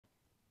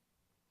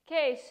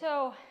Okay,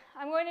 so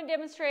I'm going to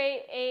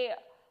demonstrate a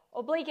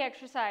oblique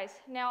exercise.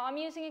 Now I'm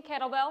using a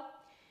kettlebell,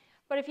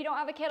 but if you don't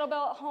have a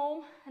kettlebell at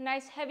home, a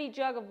nice heavy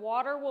jug of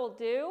water will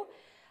do,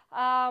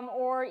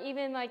 or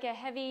even like a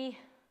heavy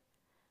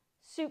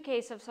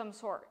suitcase of some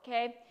sort,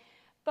 okay?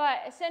 But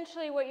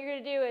essentially what you're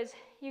going to do is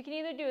you can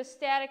either do a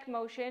static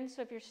motion,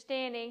 so if you're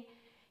standing,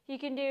 you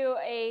can do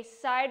a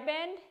side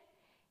bend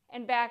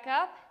and back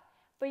up,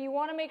 but you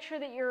want to make sure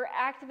that you're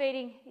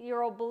activating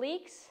your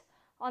obliques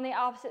on the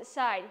opposite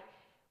side.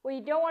 What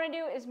you don't want to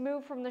do is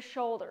move from the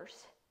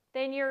shoulders.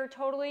 Then you're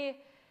totally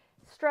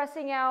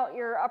stressing out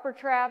your upper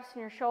traps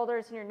and your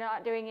shoulders, and you're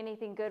not doing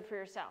anything good for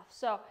yourself.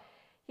 So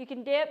you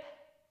can dip,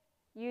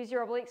 use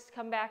your obliques to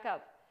come back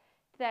up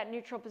to that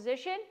neutral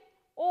position,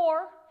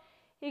 or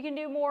you can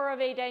do more of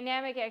a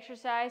dynamic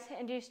exercise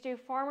and just do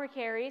farmer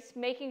carries,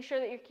 making sure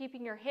that you're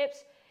keeping your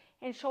hips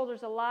and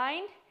shoulders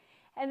aligned,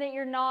 and that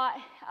you're not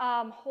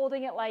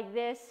holding it like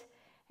this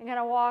and kind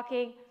of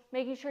walking,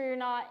 making sure you're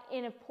not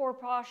in a poor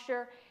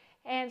posture.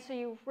 And so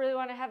you really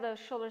want to have those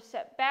shoulders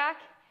set back.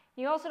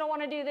 You also don't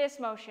want to do this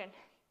motion.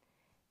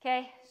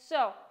 Okay,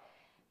 so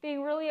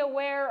being really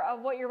aware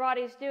of what your body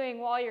is doing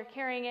while you're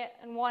carrying it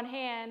in one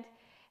hand,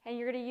 and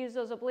you're going to use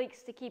those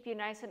obliques to keep you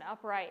nice and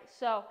upright.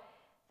 So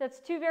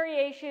that's two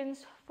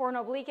variations for an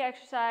oblique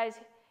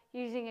exercise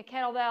using a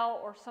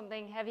kettlebell or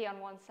something heavy on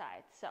one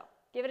side. So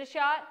give it a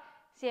shot,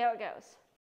 see how it goes.